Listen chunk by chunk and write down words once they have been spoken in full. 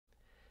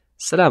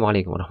Assalamu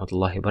alaikum wa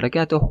rahmatullahi wa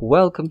barakatuh.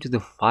 Welcome to the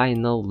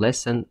final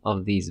lesson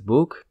of this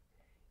book,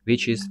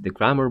 which is the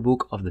grammar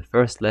book of the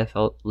first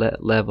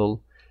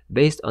level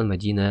based on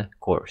Madinah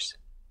course.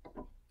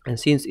 And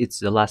since it's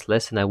the last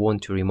lesson, I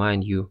want to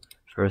remind you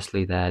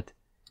firstly that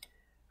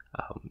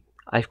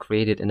I've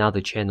created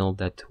another channel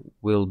that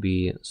will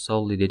be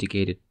solely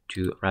dedicated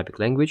to Arabic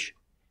language,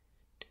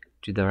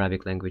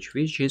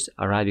 which is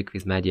Arabic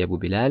with Madi Abu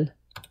Bilal.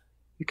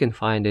 You can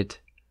find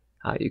it.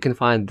 You can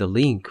find the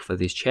link for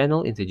this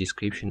channel in the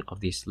description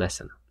of this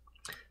lesson.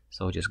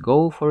 So just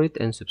go for it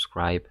and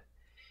subscribe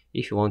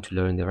if you want to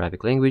learn the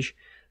Arabic language.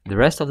 The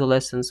rest of the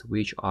lessons,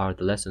 which are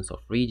the lessons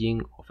of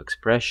reading, of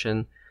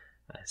expression,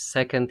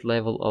 second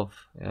level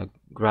of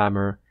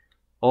grammar,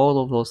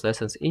 all of those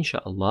lessons,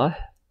 inshallah,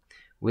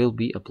 will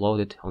be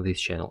uploaded on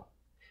this channel.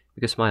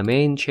 Because my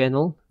main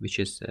channel, which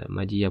is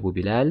Madi Abu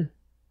Bilal,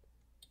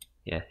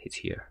 yeah, it's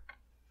here.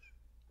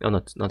 No,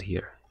 not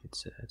here.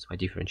 It's my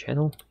different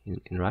channel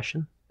in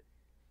Russian.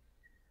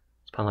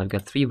 I've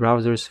got 3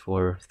 browsers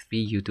for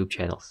 3 YouTube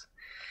channels.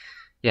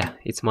 Yeah,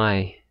 it's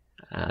my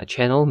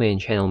main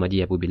channel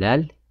Madi Abu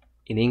Bilal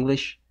in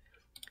English.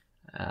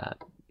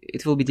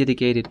 It will be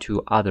dedicated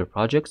to other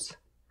projects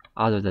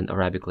other than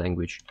Arabic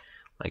language,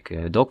 like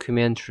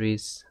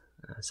documentaries,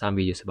 some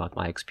videos about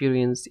my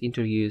experience,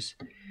 interviews.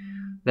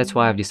 That's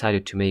why I've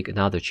decided to make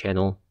another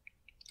channel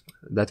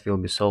that will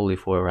be solely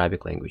for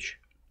Arabic language.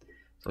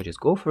 So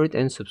just go for it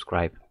and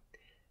subscribe.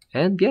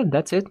 And yeah,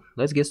 that's it.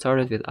 Let's get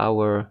started with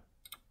our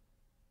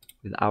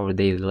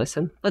daily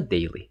lesson. Not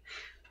daily,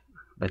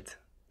 but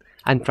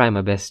I'm trying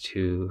my best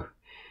to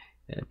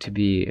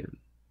be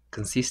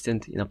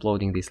consistent in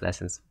uploading these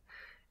lessons.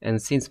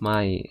 And since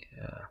my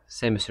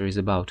semester is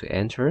about to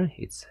enter,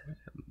 it's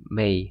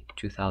May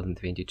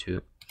 2022.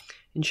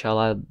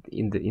 Inshallah,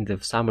 in the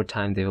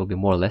summertime there will be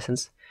more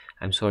lessons.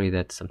 I'm sorry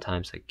that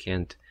sometimes I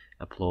can't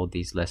upload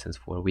these lessons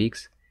for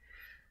weeks.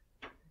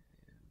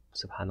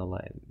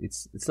 Subhanallah,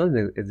 it's not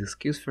an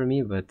excuse for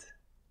me, but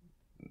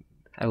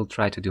I will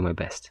try to do my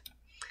best.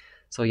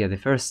 So yeah, the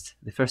first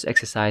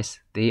exercise,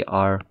 they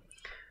are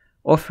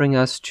offering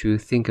us to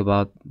think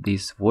about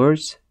these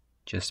words,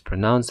 just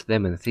pronounce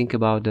them and think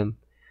about them.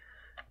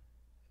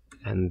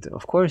 And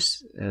of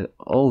course,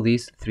 all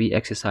these 3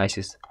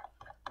 exercises,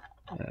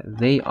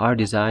 they are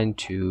designed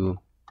to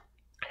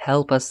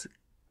help us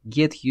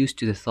get used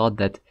to the thought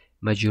that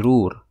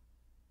majroor,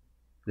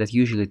 that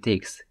usually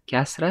takes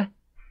kasrah.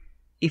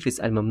 If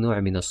it's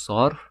al-mamnu' min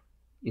as-sorf,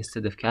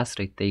 instead of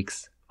kasrah it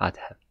takes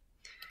fathah.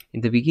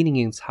 In the beginning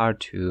it's hard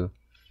to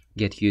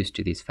get used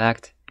to this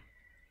fact,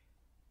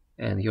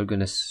 and you're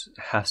gonna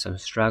have some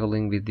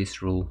struggling with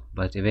this rule,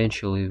 but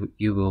eventually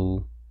you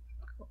will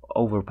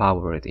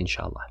overpower it,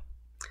 inshallah.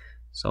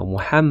 So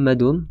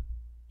Muhammadun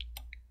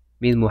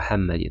min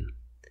Muhammadin.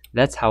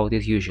 That's how it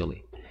is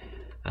usually.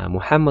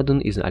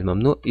 Muhammadun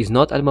is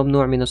not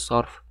al-mamnu' min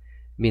as-sarf.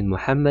 Min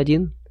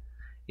Muhammadin,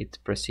 it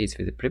proceeds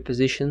with the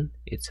preposition,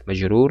 it's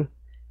majroor,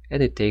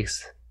 and it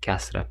takes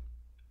kasrah.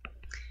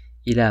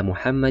 Ila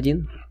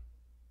Muhammadin,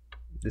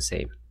 the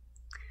same.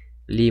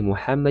 Li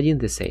Muhammadin,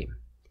 the same.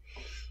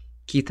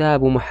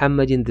 Kitabu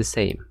Muhammadin, the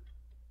same.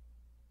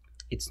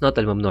 It's not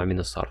al-mamnu' min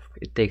as-sarf.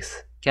 It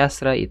takes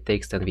kasrah, it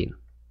takes tanween.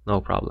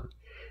 No problem.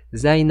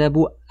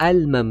 Zainabu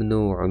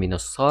al-mamnu' min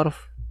as-sarf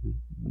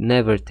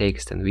never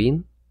takes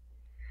tanween.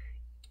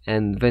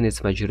 And when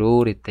it's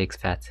majroor, it takes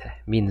fathah.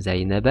 Min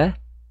Zainaba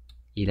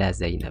ila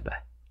Zainaba.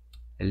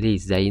 Li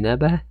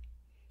Zainaba,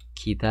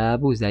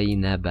 Kitabu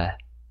Zainaba.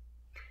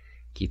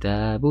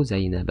 Kitabu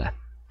Zainaba.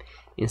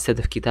 Instead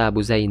of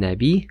Kitabu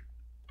Zainabi,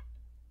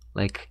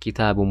 like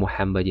Kitabu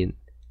Muhammadin,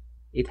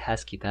 it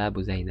has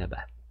Kitabu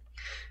Zainaba.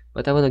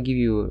 But I want to give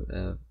you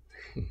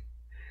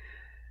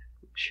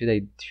should I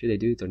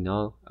do it or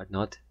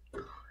not?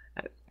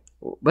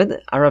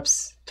 When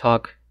Arabs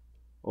talk,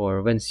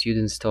 or when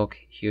students talk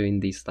here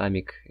in the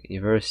Islamic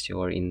university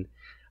or in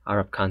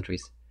Arab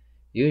countries,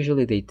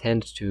 usually they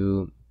tend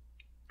to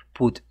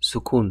put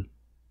sukun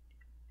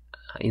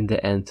in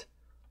the end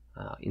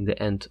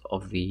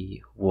of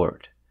the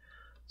word.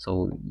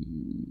 So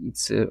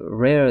it's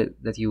rare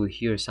that you will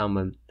hear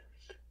someone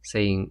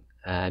saying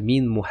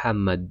min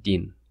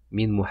Muhammadin.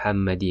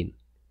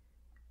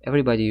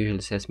 Everybody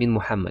usually says min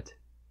Muhammad,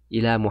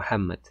 ila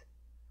Muhammad,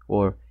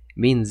 or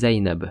min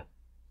Zainab,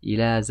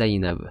 ila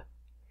Zainab.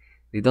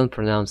 They don't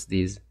pronounce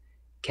these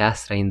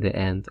kasra in the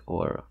end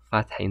or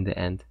fathah in the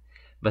end.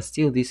 But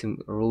still, this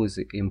rule is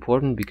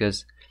important,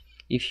 because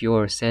if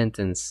your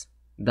sentence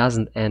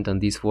doesn't end on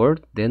this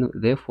word, then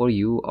therefore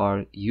you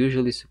are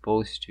usually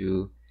supposed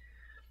to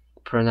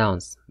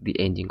pronounce the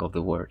ending of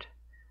the word.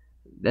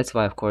 That's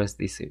why, of course,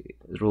 this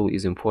rule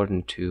is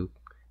important to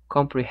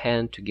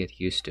comprehend, to get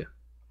used to.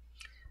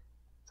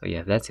 So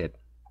yeah, that's it.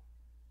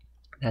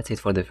 That's it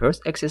for the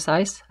first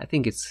exercise. I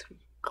think it's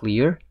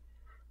clear.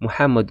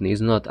 Muhammadun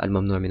is not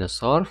al-mamnu' min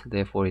as-sarf,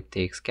 therefore it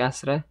takes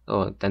kasrah,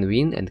 or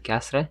tanween and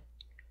kasrah.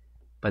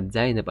 But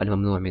Zainab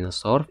al-mamnu' min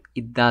as-sarf,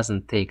 it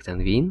doesn't take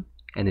tanween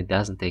and it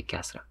doesn't take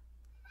kasrah.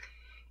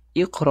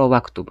 Iqra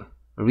waktub,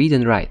 read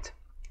and write.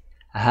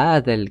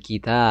 هذا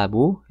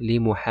الكتاب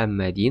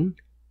لمحمد.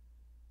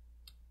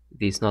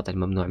 This is not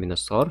al-mamnu' min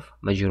as-sorf.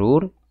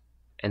 مجرور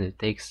and it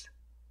takes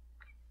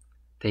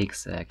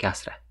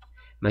kasrah.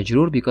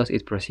 مجرور because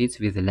it proceeds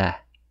with la.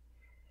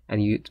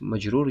 And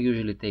مجرور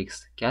usually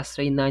takes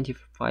kasrah in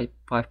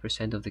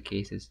 95% of the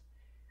cases.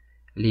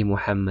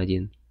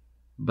 لمحمد.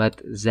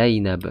 But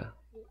Zainab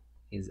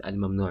is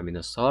al-mamnu' min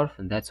as-sarf,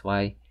 and that's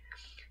why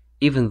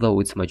even though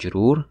it's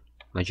majroor,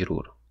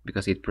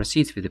 because it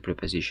proceeds with the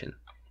preposition.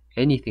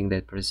 Anything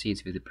that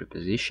proceeds with the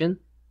preposition,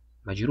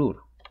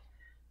 majroor.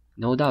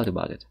 No doubt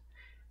about it.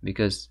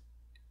 Because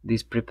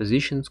this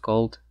preposition is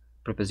called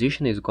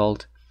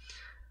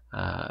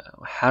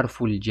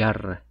harful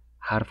jar,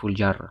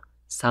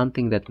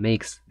 something that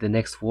makes the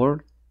next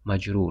word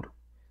majroor.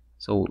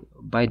 So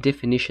by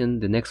definition,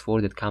 the next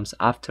word that comes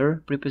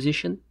after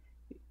preposition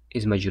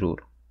is majroor.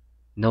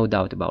 No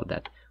doubt about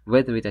that.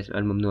 Whether it is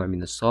al-mamnu'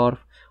 min as-sarf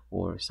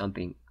or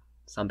something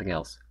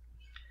else.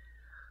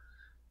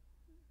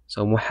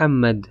 So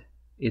Muhammad,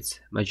 it's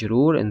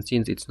majroor, and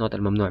since it's not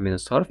al-mamnu' min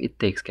as-sarf, it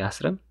takes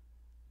kasra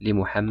li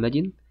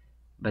Muhammadin.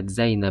 But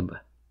Zainab,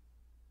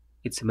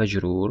 it's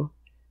majroor,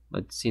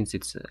 but since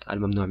it's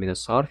al-mamnu' min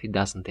as-sarf, it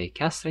doesn't take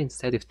kasra.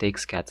 Instead, it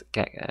takes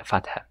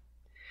fathah.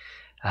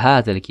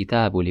 هذا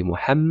الكتاب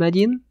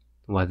لمحمد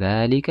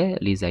وذلك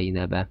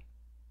لزينب.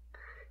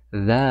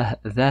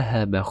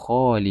 ذهب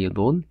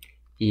خالد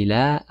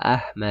إلى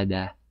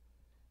أحمد.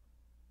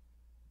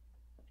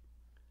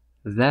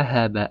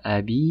 ذهب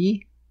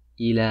أبي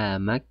إلى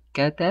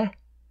مكة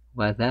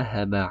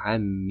وذهب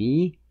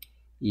عمي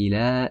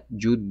إلى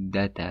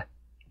جدة.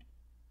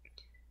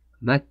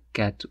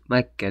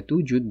 مكة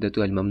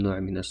جدة الممنوع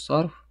من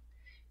الصرف.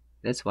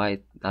 That's why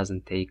it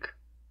doesn't take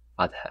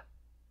fatha.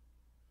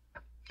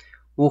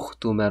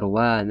 أخت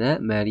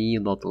مروان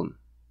مريضة.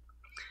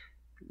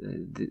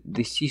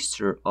 The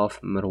sister of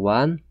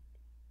Marwan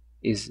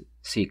is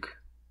sick.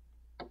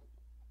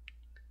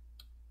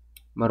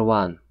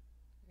 Marwan,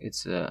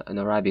 it's an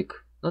Arabic,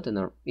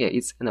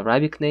 it's an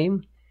Arabic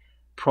name,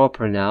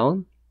 proper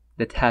noun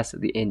that has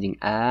the ending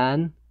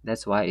an.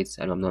 That's why it's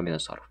al-mamnu' min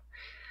as-sarf.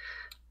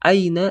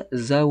 أين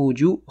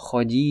زوج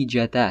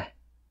خديجة.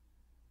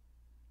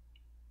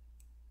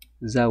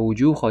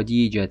 زوج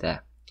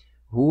خديجة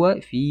هو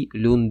في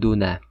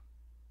لندن.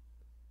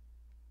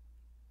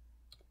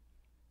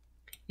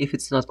 If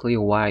it's not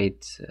clear why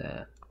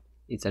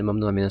it's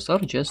al-mamnu' min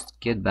as-sarf, just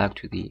get back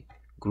to the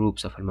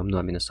groups of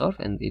al-mamnu' min as-sarf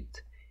and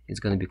it's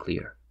going to be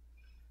clear.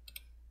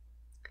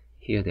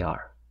 Here they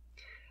are.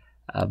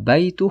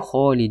 بيت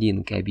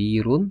خالد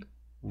كبير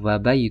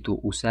وبيت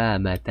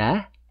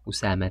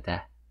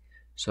أسامة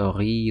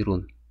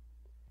صغير.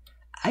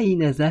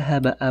 أين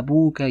ذهب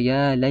أبوك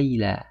يا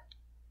ليلى.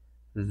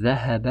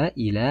 ذهب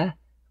إلى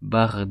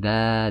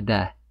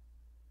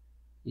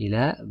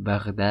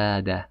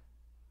بغداد.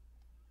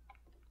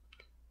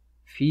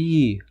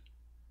 في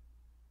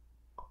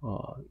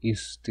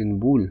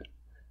اسطنبول.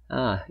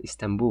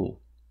 اسطنبول.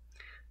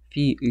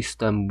 في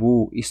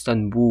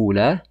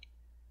اسطنبول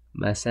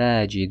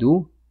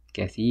مساجد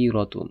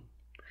كثيرة.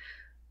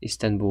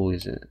 Istanbul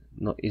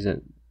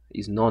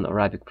is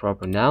non-Arabic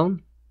proper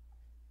noun,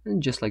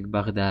 and just like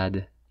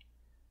Baghdad,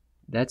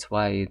 that's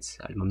why it's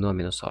al-mamnu'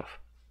 min as-sarf.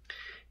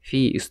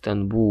 في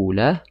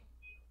اسطنبول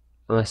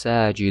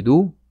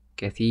مساجد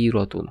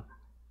كثيرة.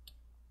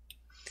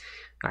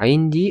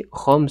 عندي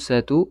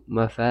 5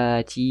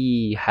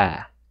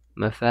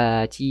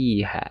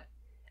 مفاتيح.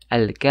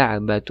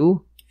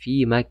 الكعبة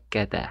في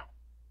مكة.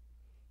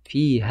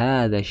 في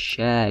هذا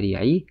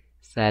الشارع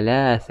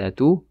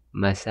 3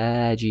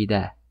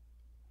 مساجد.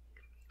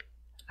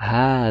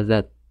 هذا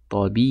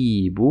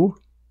الطبيب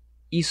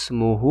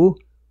اسمه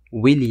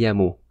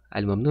ويليام.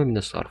 الممنوع من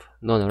الصرف,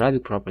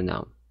 non-Arabic proper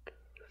noun.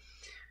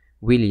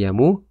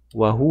 ويليام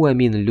وهو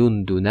من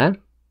لندن.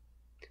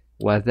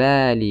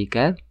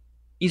 وذلك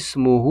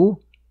اسمه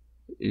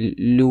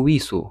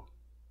لويسو.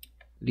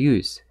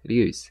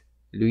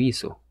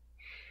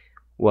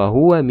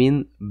 وهو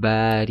من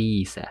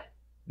باريس.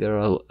 There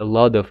are a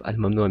lot of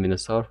al-mamnu' min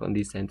as-sarf on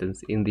this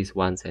sentence, in this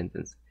one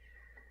sentence.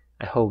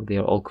 I hope they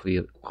are all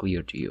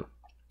clear to you.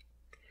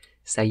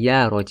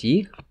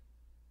 سيارتي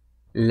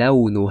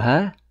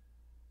لونها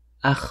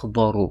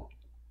أخضر.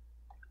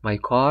 My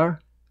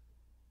car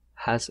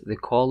has the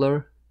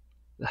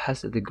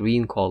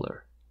green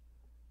color.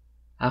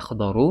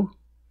 أخضر,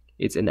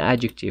 it's an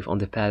adjective on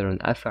the pattern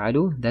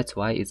أفعل, that's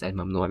why it's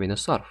al-mamnu' min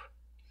as-sarf.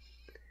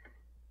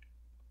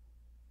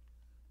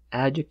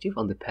 Adjective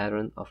on the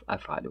pattern of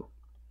أفعل.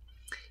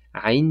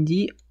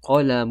 عندي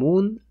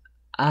قلم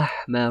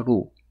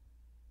أحمر.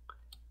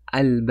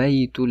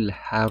 البيت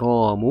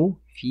الحرام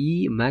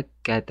في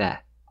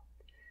مكة.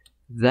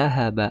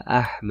 ذهب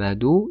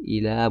أحمد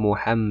إلى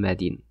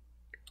محمد.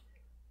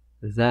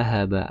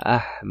 ذهب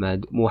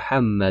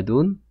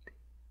محمد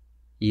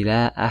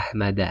إلى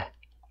أحمد.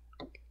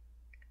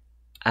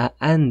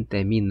 أأنت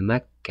من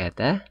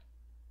مكة؟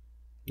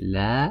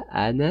 لا،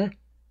 أنا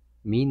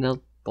من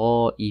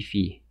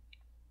الطائف.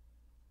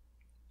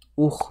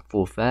 أخت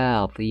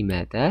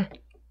فاطمة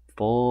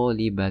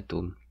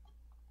طالبة.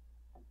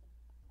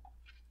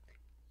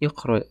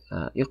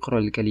 اقرأ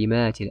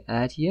الكلمات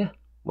الآتية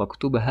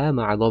واكتبها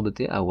مع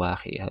ضبط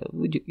أواخرها.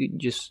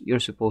 You're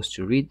supposed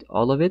to read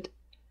all of it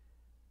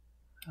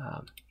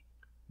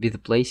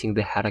with placing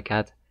the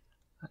harakat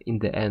in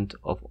the end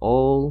of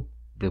all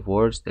the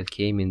words that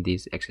came in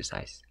this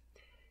exercise.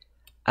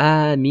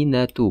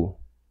 آمنة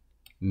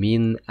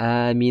من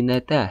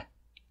آمنة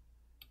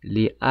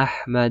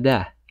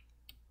لأحمد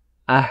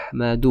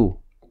أحمد.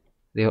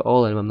 They are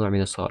all الممنوع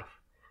من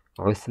الصرف.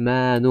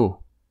 عثمان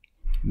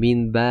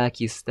من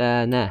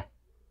باكستان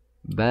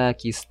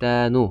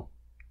باكستان.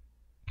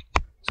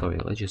 Sorry,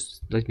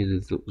 let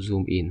me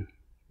zoom in.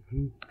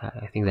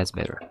 I think that's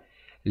better.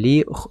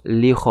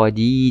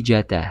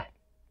 لخديجة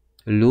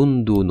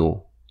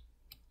لندن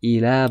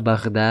إلى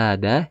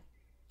بغداد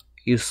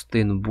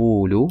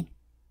اسطنبول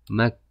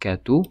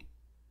مكة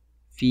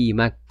في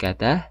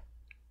مكة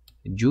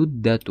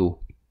جدة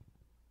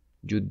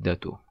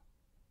جدة.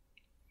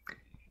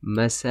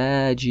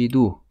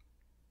 مساجد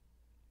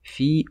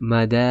في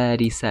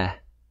مدارس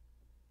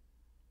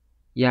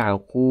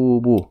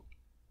يعقوب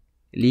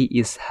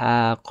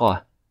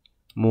لإسحاق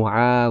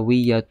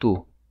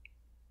معاوية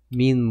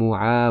من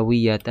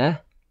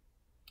معاوية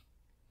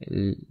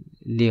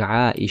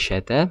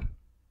لعائشة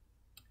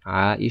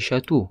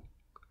عائشة.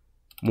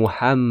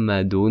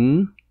 محمد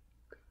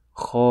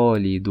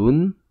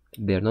خالد.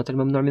 They're not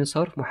الممنوع من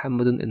الصرف.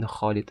 محمد and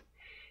خالد.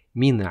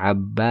 من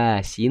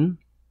عباس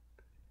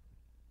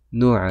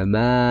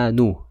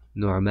نعمان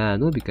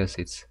نعمان because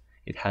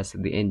it has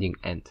the ending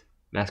and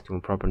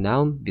masculine proper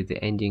noun with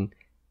the ending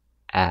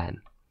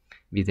an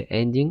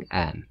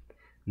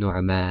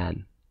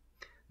نعمان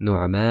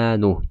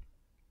نعمان.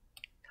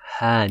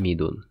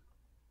 حامد.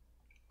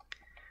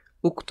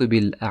 اكتب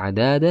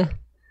الأعداد.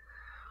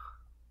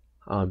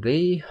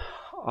 They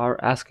are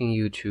asking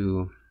you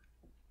to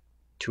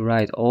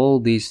write all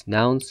these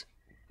nouns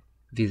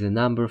with a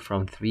number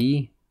from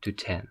 3 to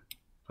 10.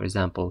 For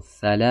example,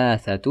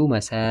 ثلاثة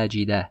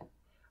مساجد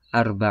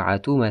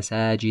أربعة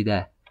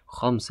مساجد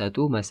خمسة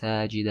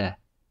مساجد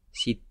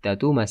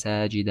ستة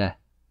مساجد,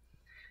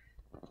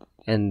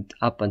 and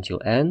up until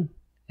n,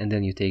 and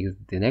then you take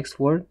the next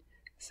word,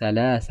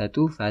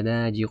 ثلاثة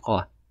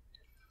فناجق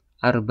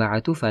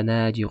أربعة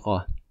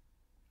فناجق,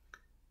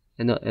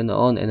 and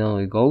on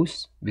it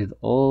goes with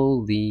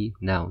all the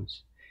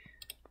nouns.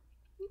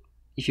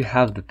 If you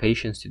have the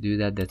patience to do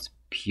that, that's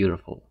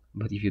beautiful.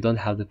 But if you don't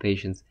have the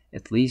patience,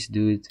 at least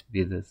do it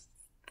with the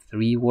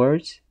 3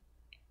 words.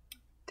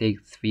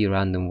 Take 3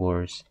 random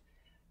words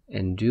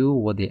and do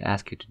what they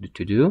ask you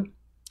to do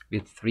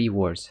with 3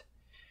 words.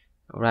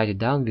 Write it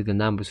down with the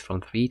numbers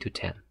from 3 to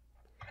 10.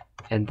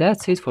 And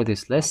that's it for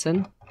this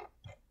lesson,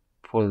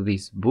 for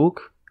this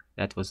book.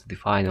 That was the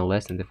final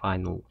lesson, the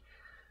final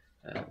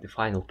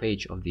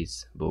page of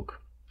this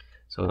book.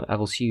 So I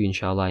will see you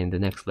inshallah in the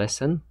next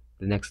lesson.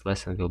 The next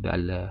lesson will be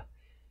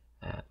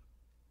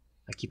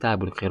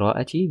Kitab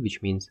al-Qira'ati,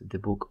 which means the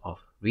book of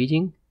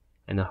reading,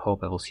 and I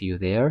hope I will see you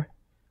there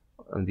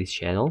on this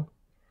channel.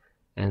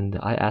 And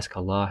I ask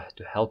Allah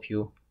to help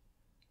you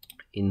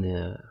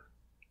in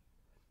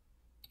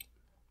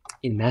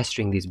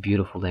mastering this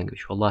beautiful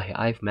language. Wallahi,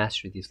 I've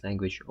mastered this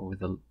language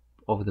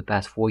over the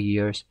past 4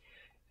 years,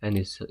 and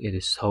it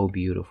is so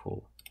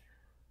beautiful.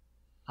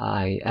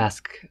 I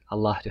ask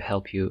Allah to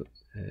help you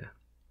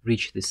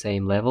reach the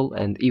same level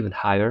and even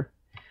higher.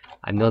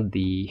 I'm not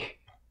the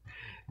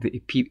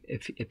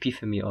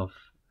epiphany of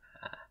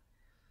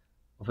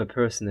a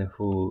person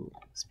who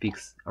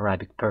speaks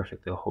Arabic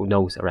perfect or who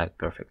knows Arabic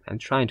perfect. I'm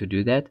trying to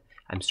do that.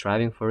 I'm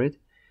striving for it,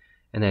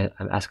 and I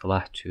ask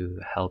Allah to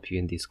help you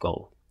in this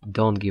goal.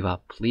 Don't give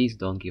up. Please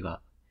don't give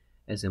up.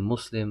 As a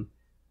Muslim,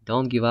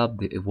 don't give up.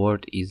 The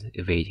word is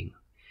evading.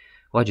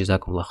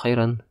 وجزاكم الله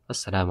خيرا.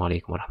 السلام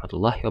عليكم ورحمة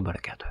الله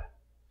وبركاته.